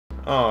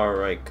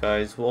Alright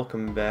guys,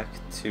 welcome back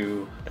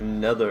to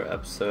another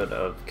episode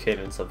of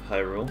Cadence of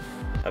Hyrule,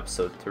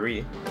 episode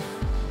 3.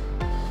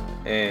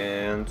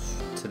 And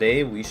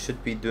today we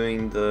should be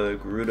doing the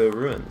Gerudo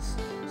ruins,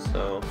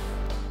 so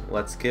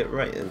let's get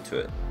right into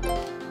it.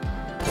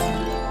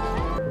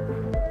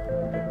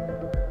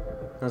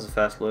 That's a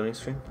fast loading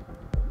screen.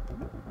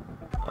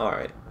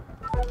 Alright,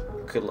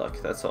 good luck,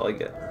 that's all I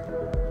get.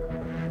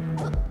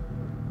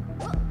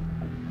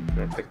 Can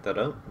I pick that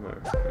up,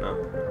 or no?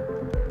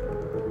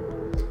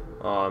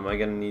 Am I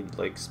gonna need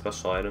like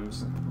special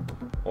items?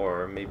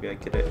 Or maybe I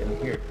get it in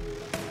here.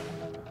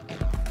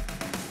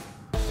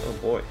 Oh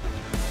boy.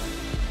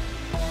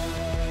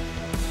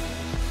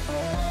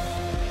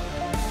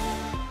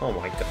 Oh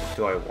my god,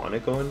 do I want to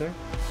go in there?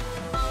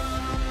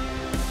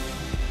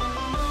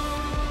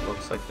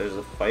 Looks like there's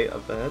a fight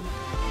up ahead.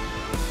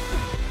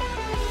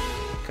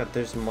 God,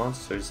 there's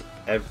monsters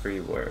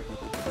everywhere.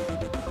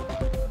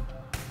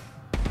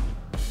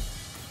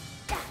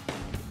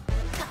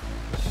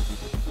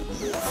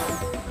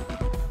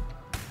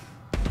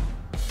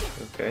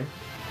 Okay.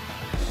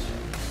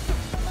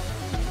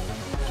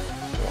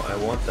 Well, I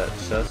want that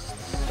chest,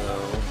 so...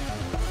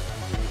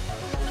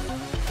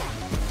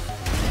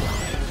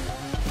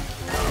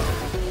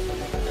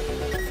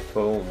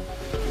 Boom.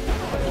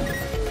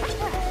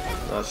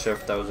 Not sure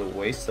if that was a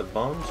waste of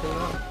bombs or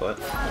not, but...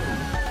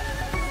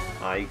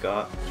 I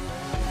got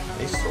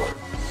a sword,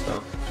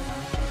 so...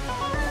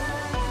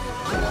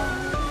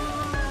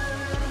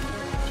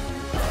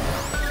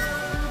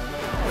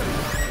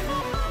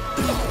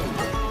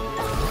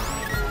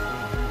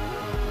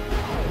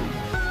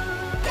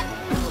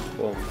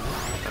 Boom.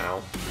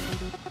 Ow.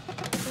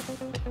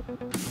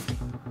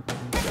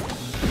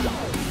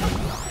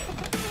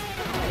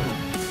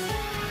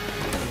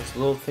 These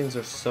little things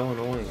are so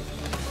annoying.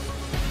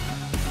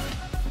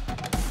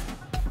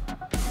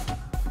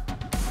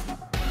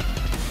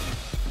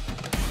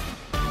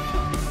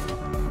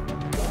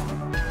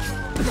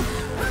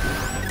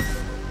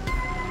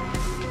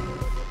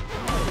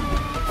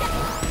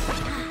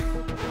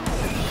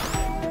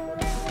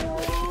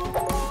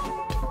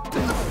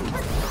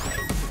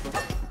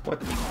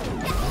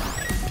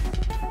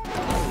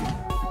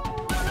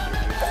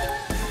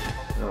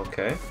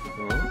 Okay.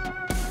 Well.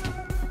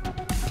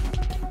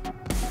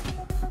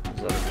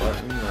 Is that a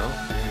button? No.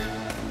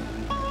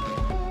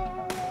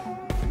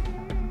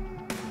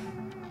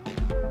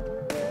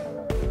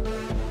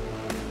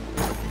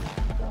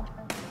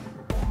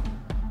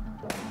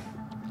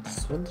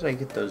 So when did I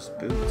get those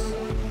boots?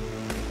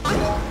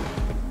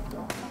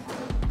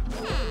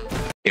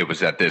 It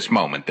was at this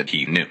moment that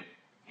he knew.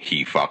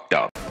 He fucked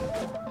up.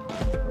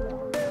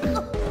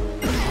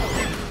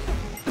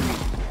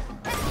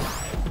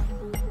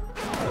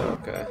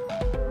 Okay.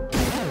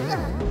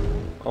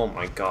 Oh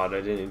my god,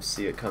 I didn't even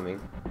see it coming.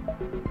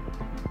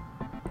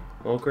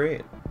 Well,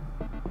 great.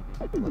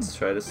 Let's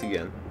try this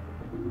again.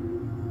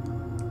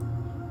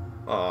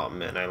 Oh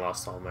man, I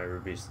lost all my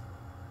rubies.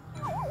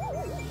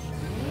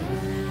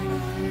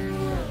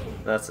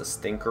 That's a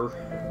stinker.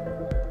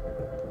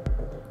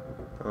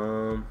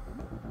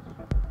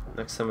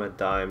 Next time I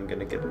die, I'm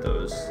gonna get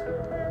those.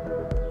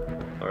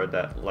 Or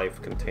that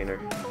life container.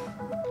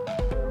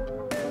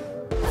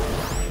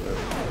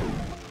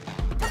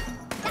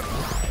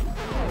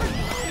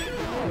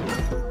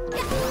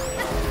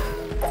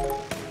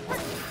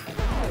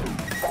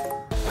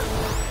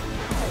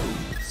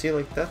 See,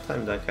 like that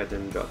time that guy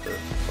didn't drop the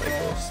like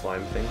little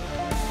slime thing.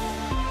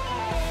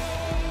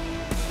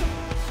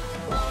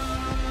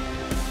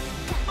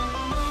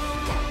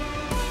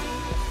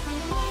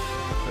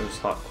 There's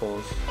hot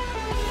coals.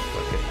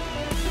 Okay.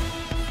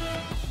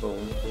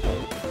 Boom.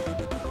 Boom.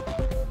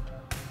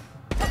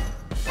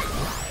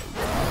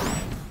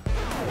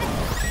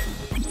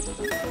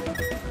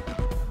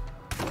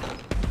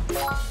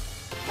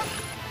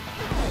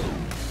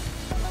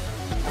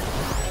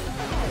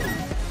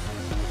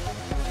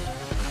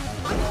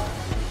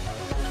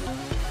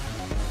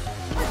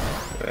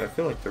 I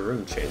feel like the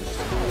room changed.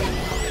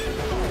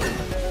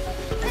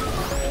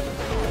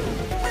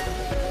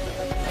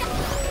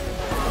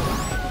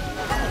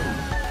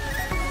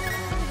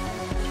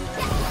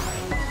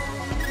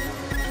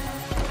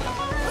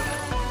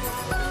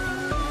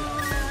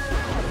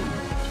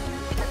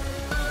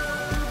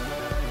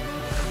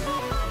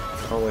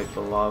 Oh wait,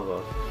 the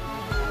lava.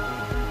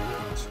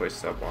 Just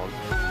waste that bomb.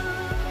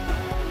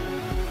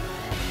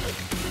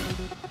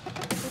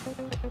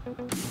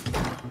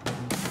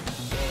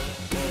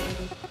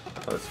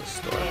 Oh, it's a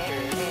store.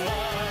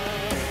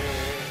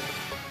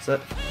 Is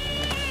that?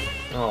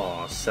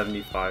 Oh,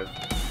 75.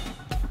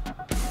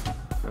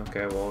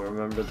 Okay, well,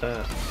 remember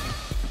that.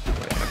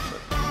 Wait,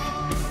 actually.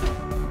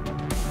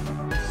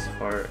 This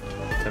heart,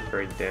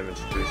 temporary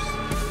damage boost.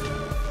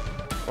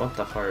 I want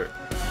the heart.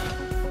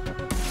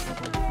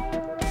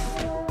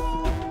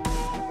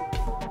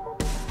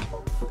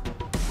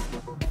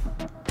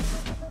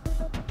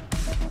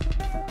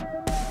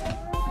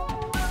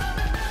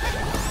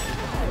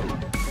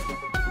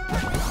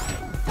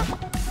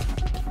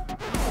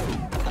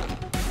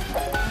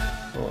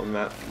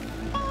 map.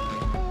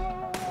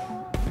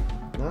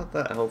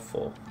 not that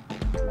helpful,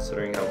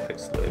 considering how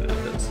pixelated it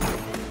is.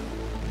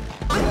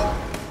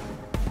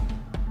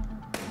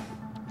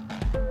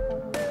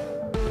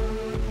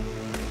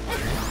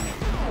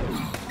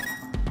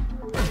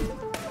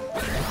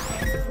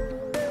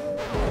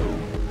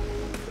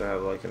 Do I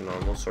have like a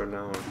normal sword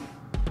now? Or...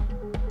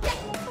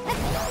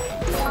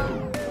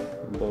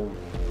 Boom.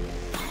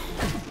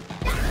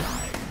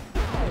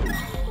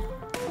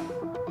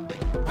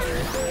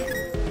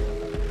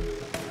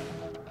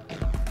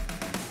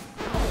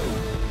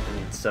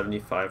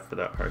 75 for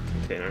that heart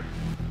container.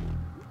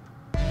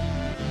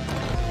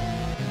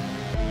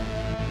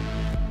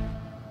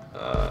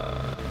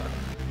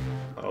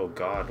 Oh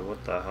god,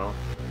 what the hell?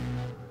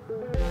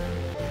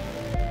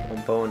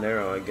 A bow and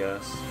arrow, I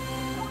guess.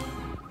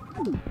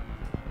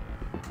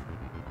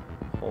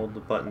 Hold the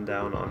button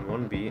down on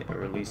one beat and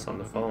release on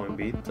the following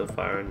beat to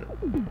fire an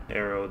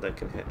arrow that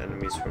can hit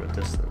enemies from a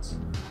distance.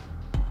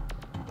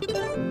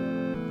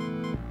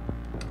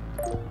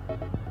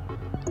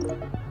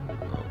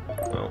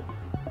 Oh.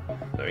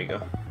 There you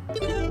go.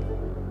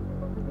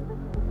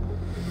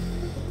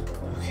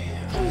 Okay,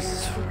 what is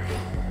this for?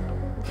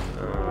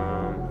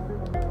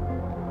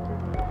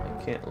 I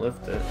can't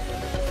lift it.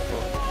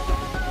 Oh,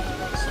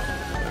 that's not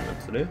what I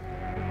meant to do.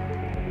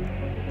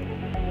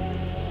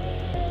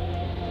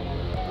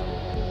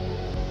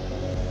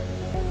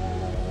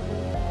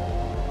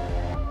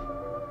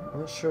 I'm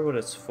not sure what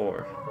it's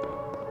for.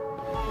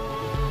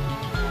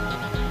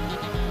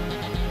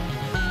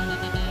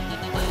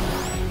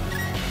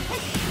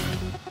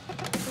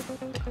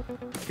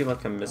 I feel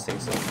like I'm missing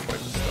some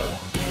important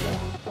stuff.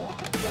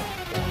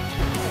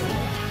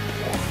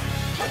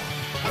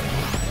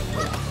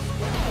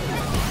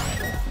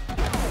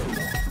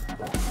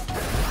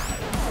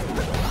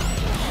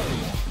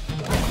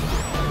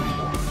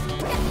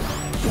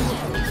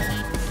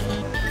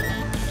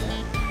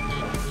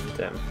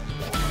 Damn.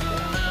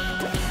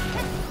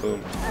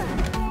 Boom.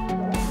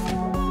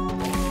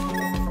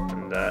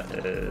 And that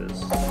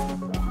is...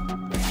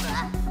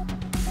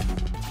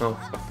 Oh,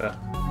 fuck that.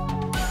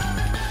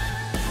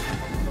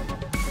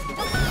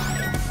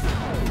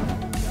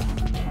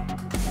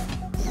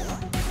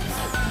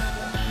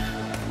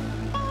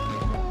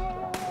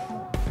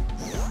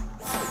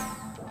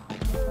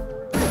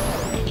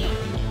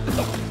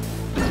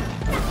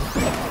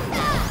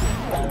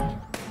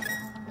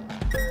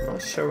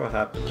 Sure what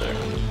happened there.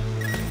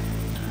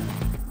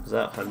 Was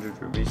that 100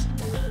 rubies?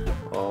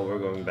 Oh, we're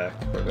going back.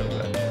 We're going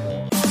back.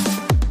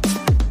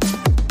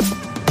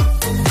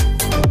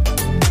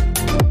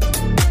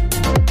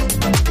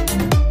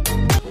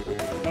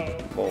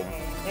 Boom.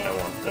 I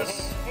want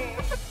this.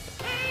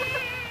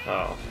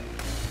 Oh.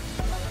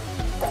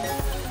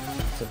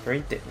 It's a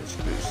great damage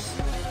boost.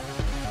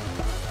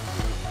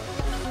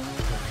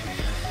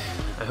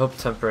 I hope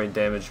temporary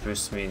damage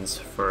boost means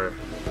for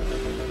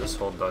this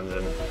whole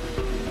dungeon.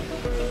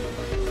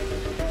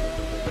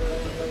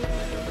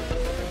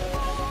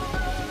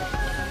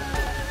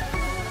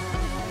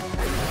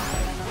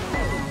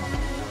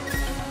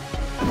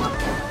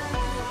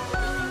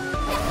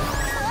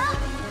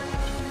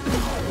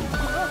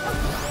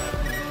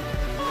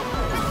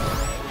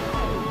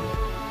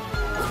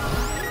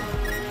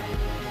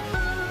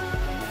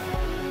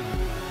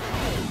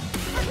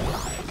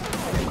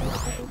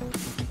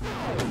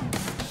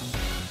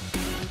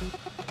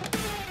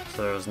 So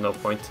there was no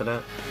point to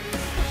that?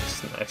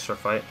 Just an extra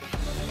fight?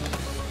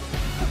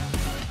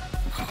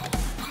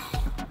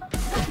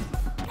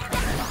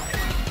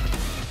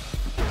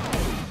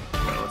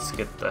 Okay, let's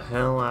get the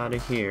hell out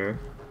of here.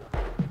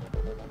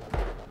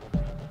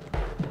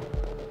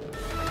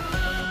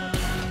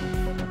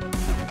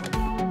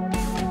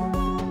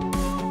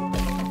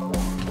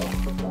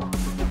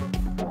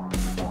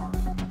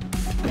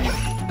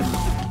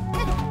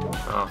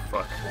 Oh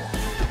fuck.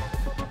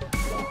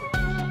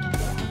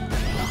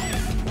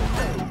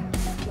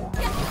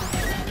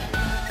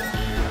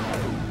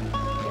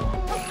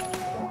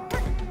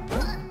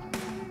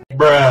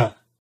 Bruh.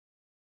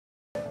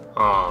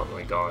 Oh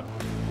my god.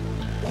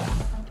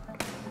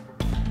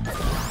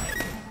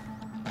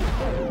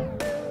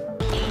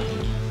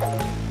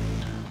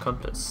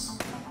 Compass.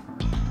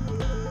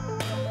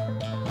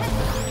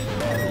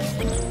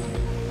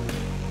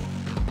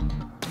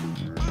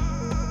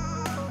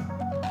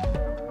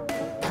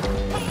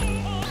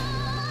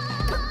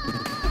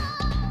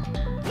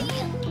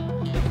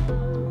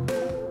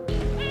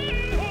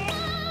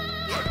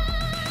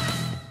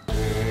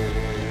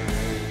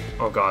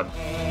 Oh god.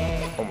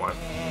 Oh my.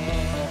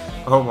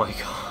 Oh my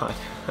god.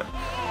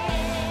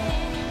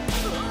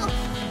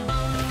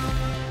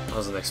 I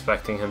wasn't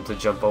expecting him to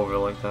jump over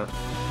like that.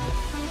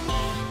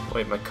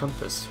 Wait, my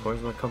compass.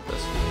 Where's my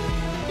compass?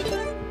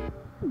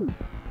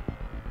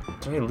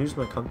 Did I lose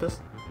my compass?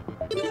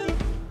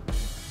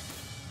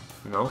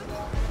 No?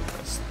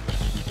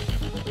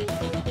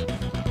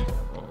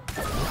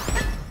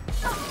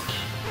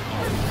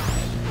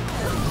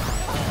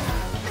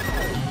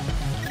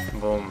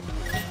 Boom.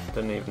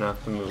 Didn't even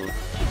have to move.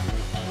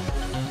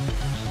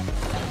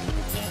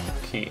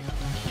 Key.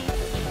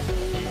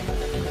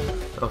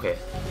 Okay,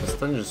 this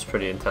dungeon's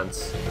pretty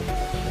intense.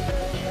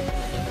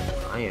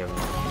 I am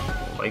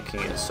liking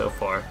it so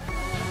far.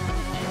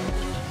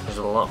 There's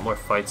a lot more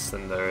fights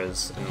than there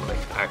is in like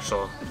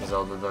actual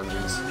Zelda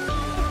dungeons.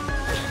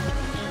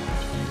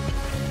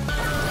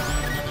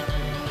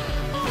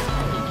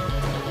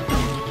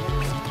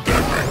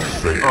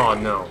 Oh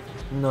no.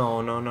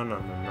 No, no, no, no,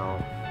 no,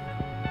 no.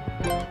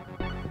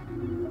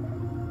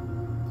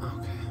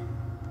 Okay.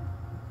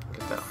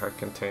 Get that heart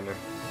container.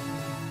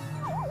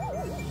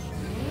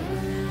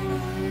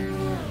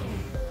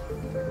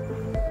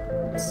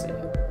 Let's see.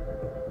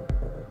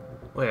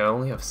 Wait, I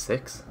only have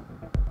 6?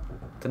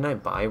 Didn't I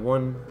buy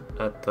one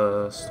at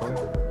the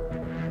store?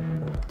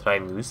 Did I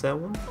lose that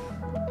one?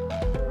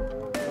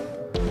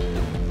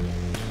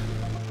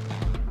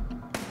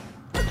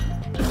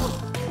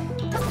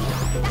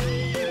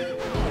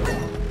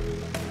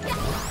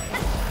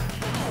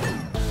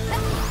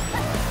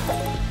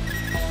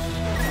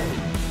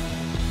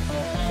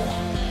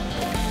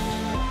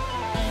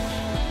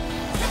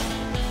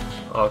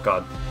 Oh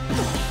god.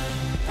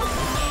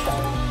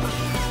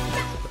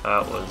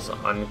 That was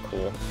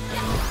uncool.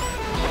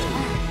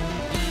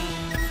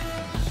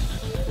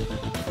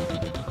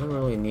 I don't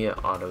really need an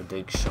auto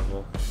dig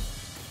shovel.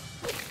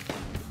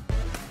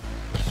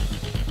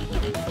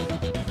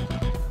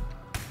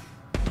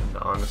 And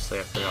honestly,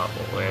 I forgot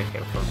what way I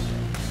came from.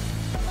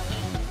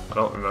 I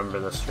don't remember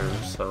this room,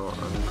 so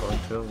I'm going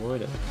to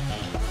avoid it.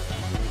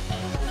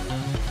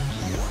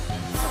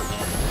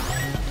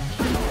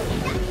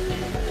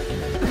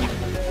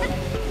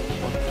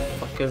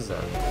 What is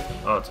that?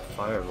 Oh, it's a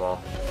fireball.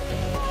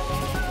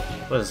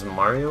 What is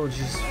Mario?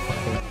 Just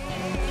fucking...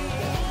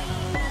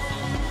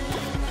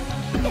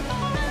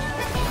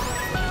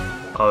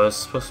 Oh, it's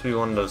supposed to be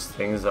one of those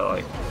things that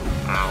like...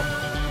 Ow.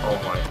 Oh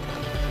my.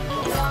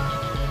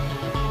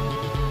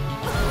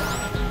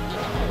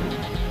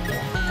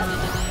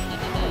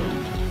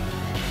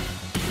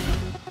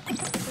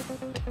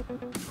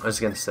 I was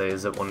gonna say,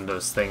 is it one of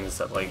those things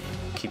that like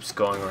keeps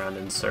going around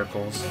in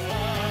circles?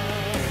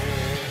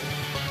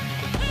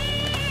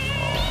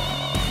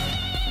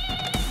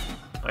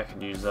 I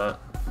could use that.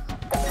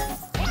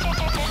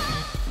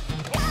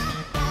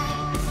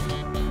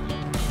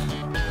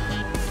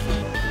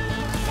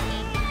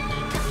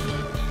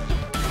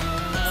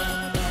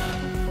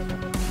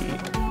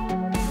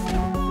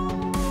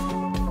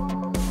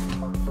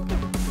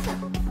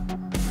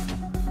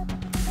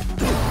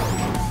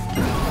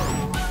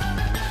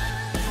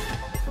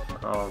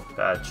 Oh,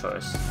 bad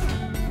choice.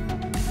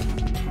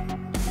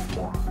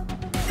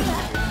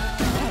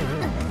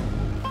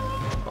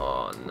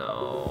 Oh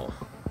no.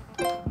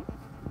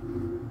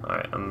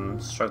 Alright, I'm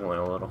struggling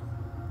a little.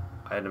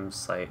 Item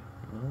site.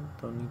 No,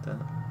 don't need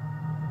that.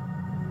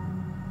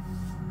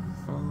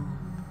 Oh,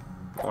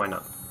 why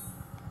not?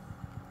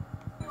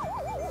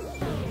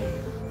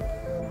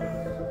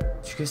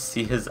 Did you guys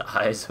see his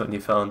eyes when he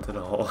fell into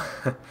the hole?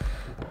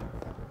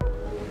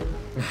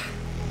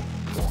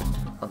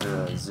 I'll do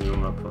a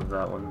zoom up of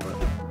that one, but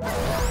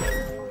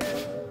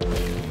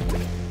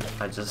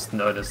I just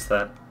noticed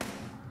that.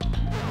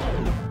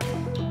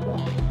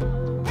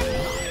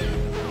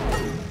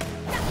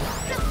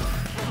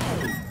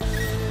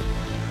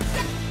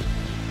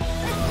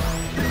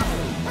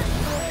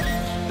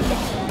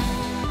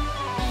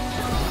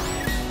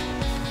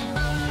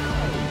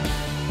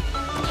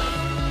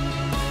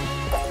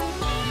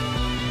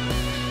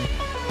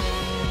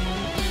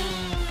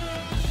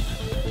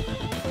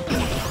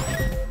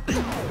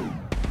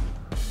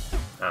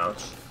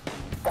 Ouch.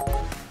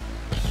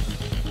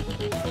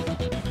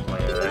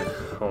 Wait,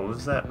 what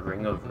was that?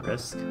 Ring of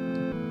Risk?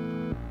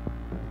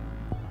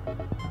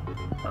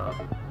 Oh,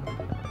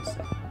 let's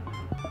see.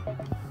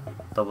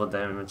 Double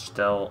damage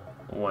dealt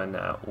when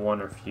at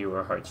 1 or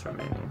fewer hearts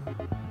remaining.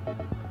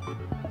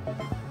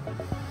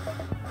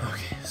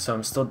 Okay, so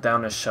I'm still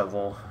down a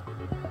shovel.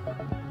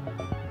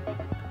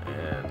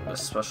 And a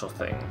special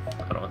thing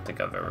I don't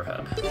think I've ever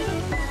had.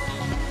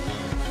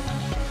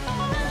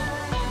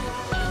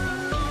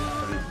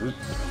 Boots.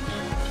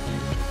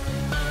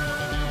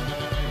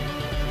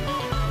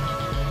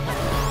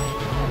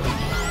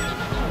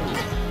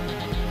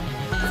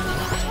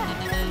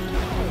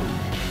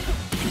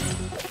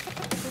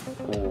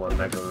 Oh, a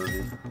mega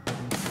ruby.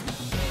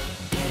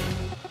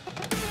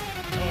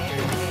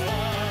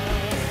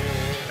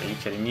 Are you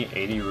kidding me?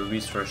 80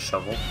 rubies for a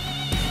shovel?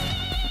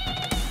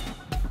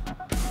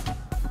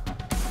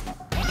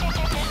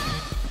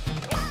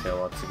 Okay,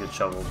 well, it's a good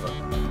shovel, but...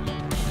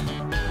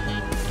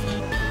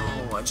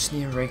 I just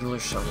need a regular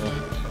shovel.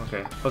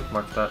 Okay,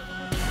 bookmark that.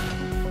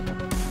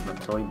 I'm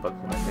totally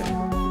bookmark it.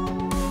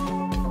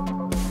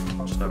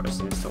 Which never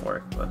seems to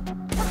work, but...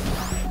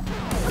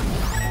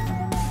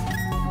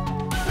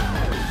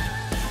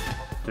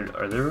 Dude,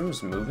 are the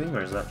rooms moving,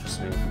 or is that just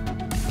me?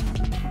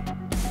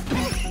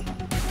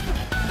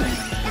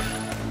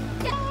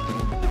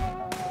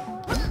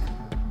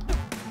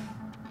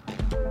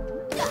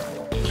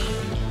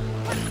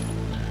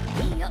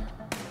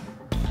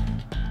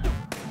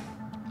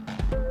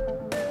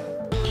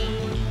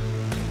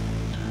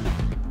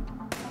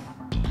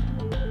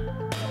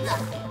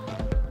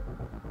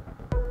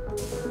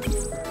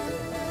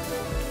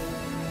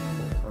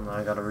 Well, now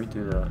I gotta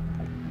redo that.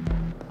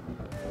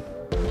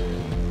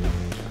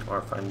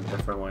 Or find a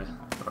different way.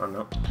 I don't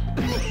know.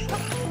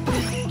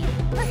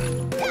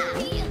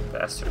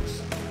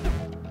 Bastards.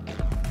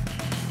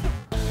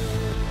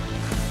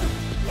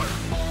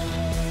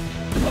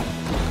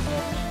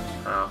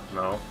 Oh,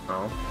 no,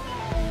 no.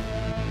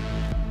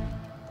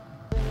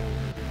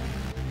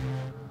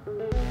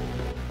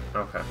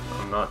 Okay,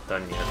 I'm not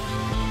done yet.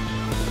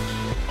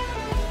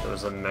 There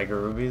was a Mega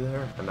Ruby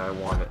there, and I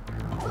want it.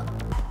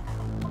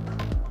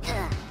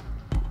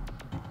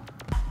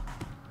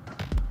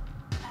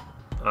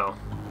 Oh.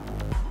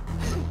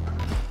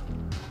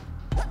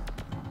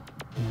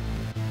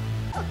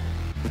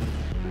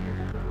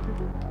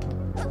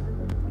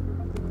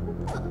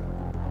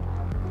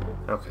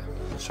 Okay,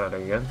 let's try it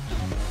again.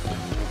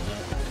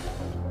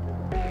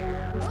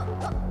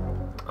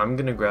 I'm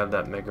gonna grab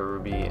that Mega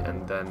Ruby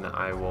and then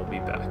I will be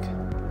back.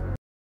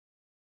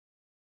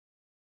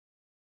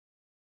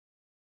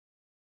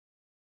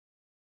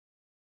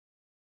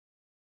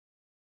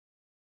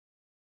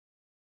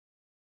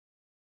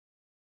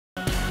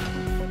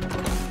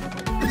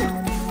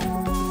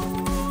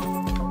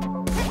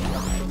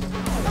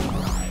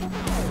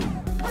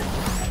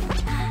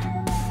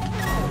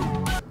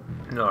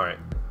 Alright,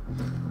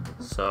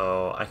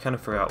 so I kind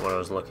of forgot what I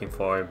was looking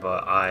for,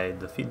 but I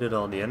defeated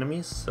all the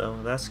enemies, so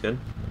that's good.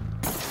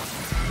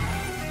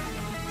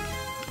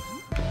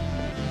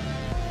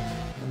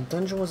 The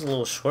dungeon was a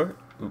little short,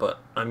 but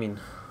I mean,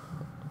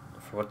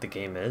 for what the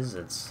game is,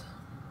 it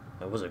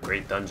was a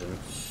great dungeon.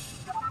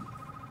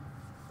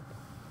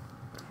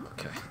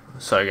 Okay,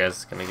 sorry guys,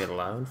 it's gonna get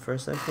loud for a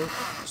second.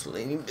 Just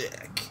leaning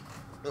back.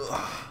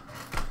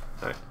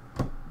 Alright.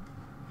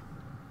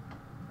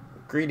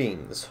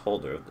 Greetings,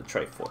 holder of the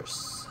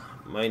Triforce.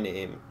 My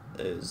name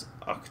is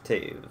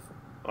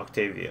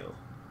Octavio,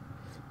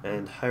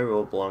 and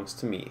Hyrule belongs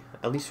to me,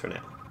 at least for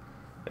now.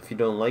 If you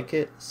don't like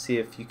it, see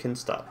if you can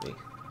stop me.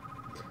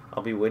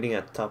 I'll be waiting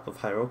at the top of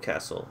Hyrule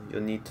Castle. You'll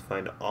need to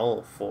find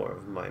all 4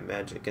 of my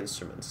magic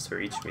instruments to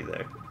reach me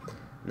there.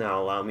 Now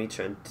allow me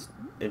to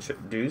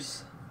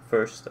introduce the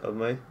first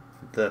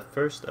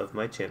of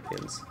my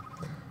champions.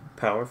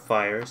 Power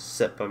Fire,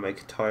 set by my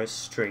guitar's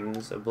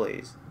strings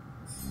ablaze.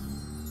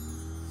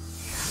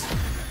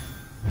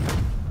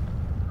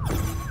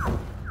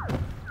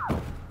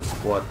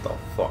 What the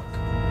fuck?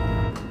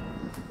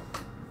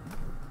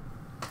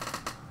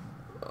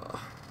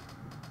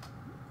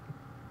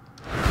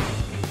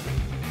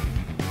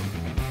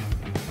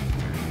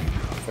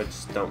 If I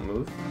just don't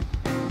move?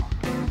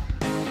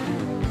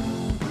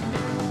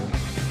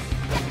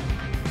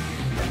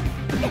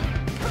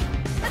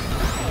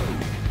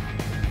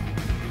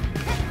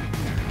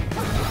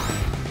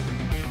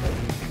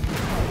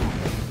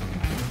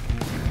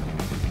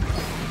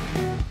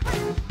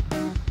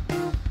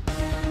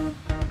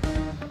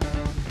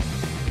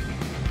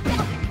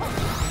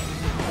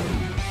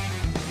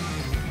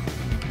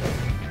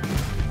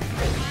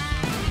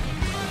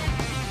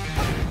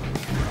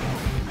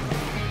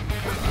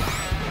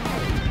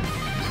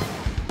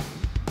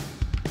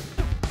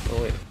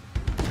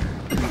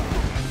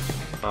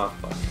 Ah,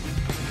 fuck.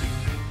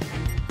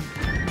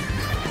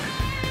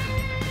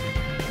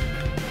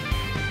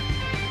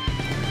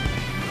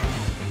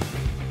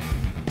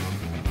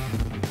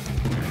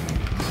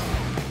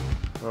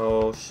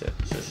 Oh shit.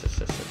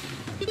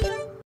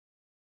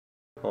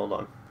 Hold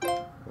on.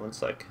 1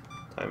 sec.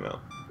 Timeout.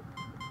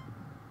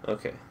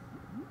 Okay.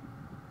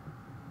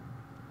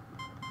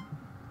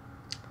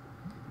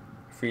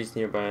 Freeze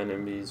nearby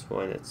enemies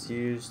when it's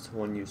used,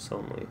 one use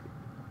only.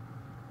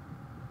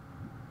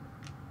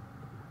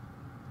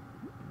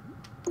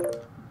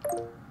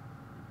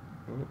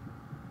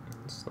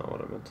 That's not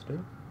what I meant to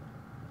do.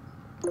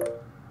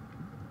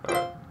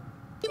 Alright.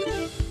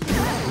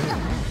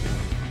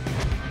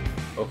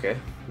 Okay,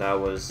 that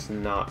was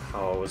not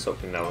how I was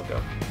hoping that would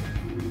go.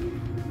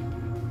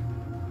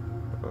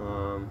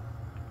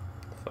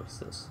 What the fuck is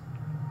this?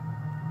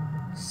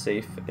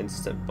 Safe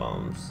instant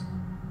bombs.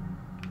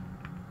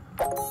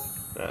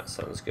 That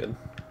sounds good.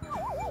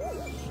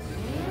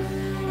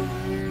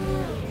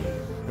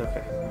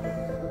 Okay.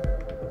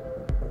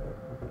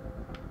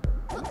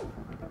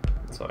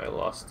 So I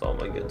lost all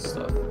my good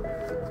stuff.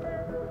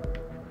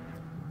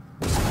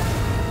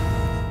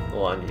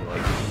 Well, I mean,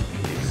 like,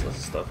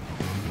 useless stuff.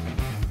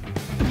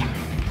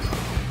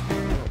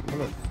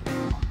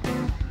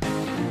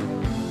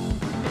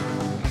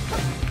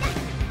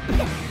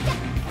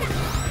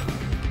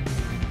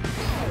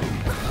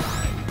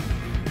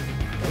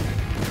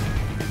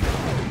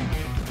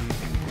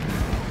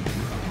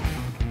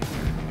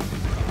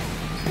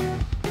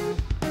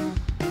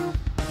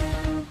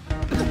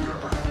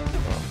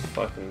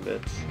 Fucking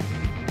bitch.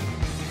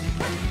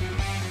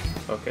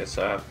 Okay,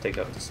 so I have to take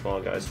out the small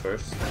guys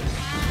first.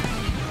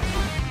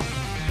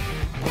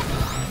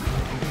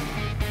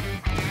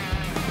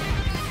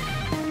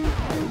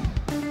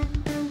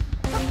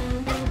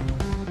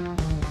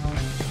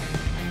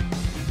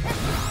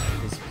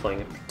 He's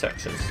playing a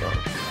protection song.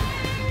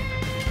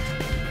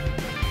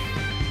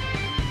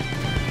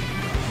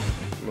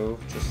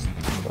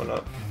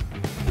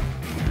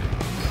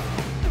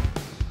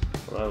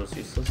 was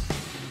useless.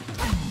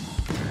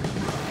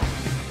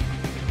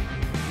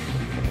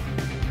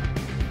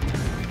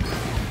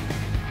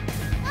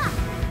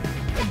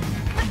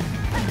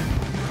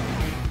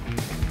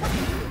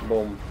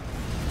 Boom.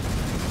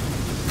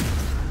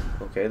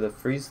 Okay, the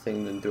freeze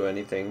thing didn't do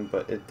anything,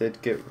 but it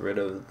did get rid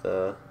of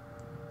the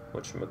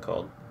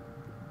whatchamacallit.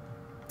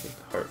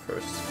 Heart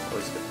first.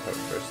 Always get the heart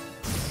first.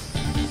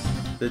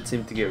 Did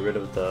seem to get rid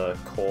of the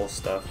coal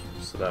stuff,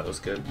 so that was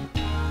good.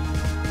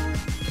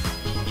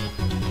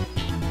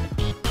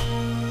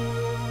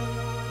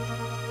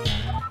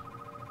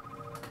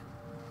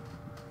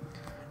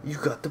 You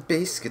got the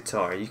bass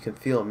guitar. You can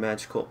feel a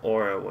magical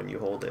aura when you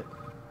hold it.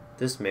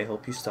 This may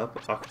help you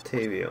stop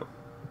Octavio.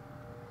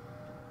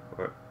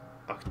 Or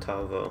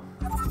Octavo.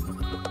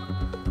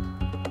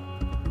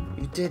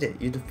 You did it!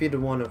 You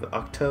defeated one of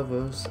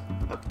Octavo's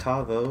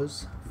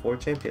 4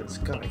 champions.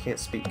 God, I can't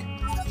speak.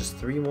 Just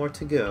 3 more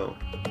to go.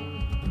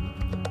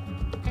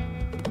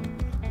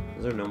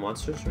 Is there no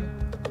monsters here?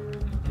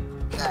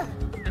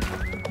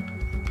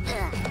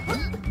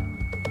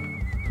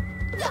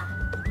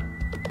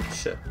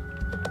 Shit.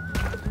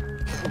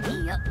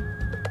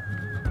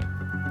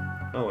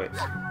 Oh wait, I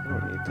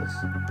don't need this.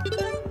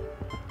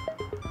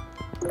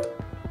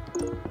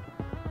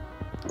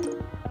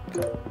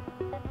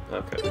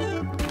 Okay.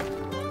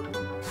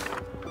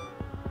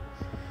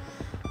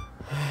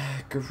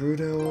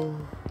 Gerudo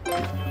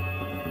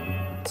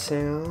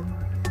town,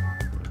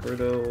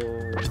 Gerudo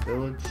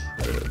village,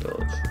 Gerudo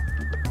village.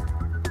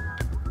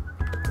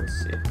 Let's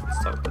see. Let's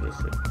talk to this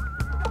dude.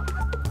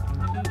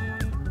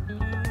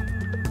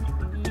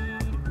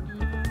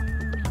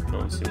 No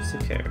one seems to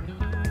care.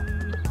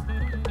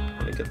 I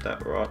want to get that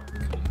rock.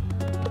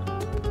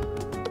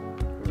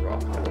 I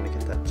want to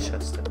get that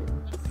chest.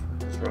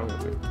 What's wrong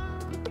with me?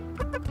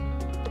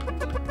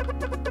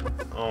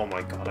 Oh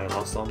my god, I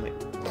lost all my...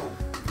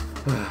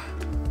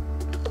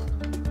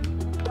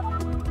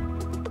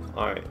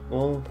 Alright,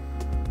 well...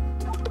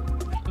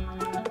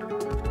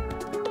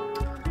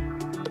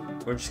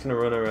 We're just gonna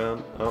run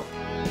around. Oh.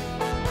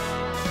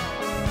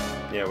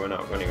 Yeah, we're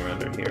not running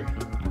around in here.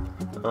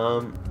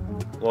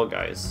 Well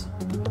guys.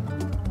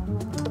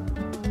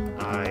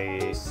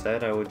 I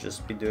said I would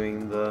just be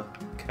doing the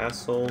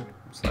castle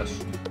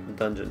 /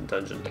 dungeon.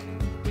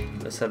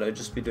 I said I'd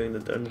just be doing the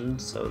dungeon,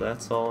 so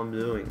that's all I'm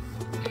doing.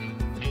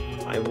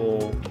 I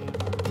will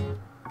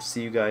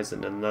see you guys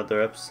in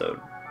another episode.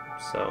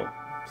 So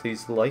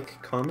please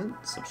like, comment,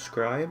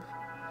 subscribe.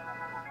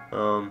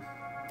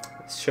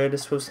 Share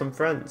this with some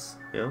friends,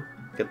 you know?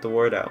 Get the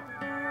word out.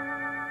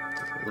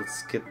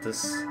 Let's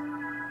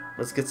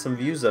get some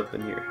views up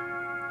in here.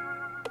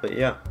 But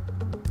yeah,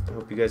 I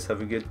hope you guys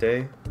have a good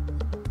day.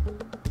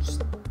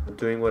 Just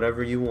doing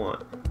whatever you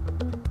want.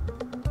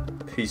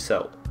 Peace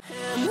out.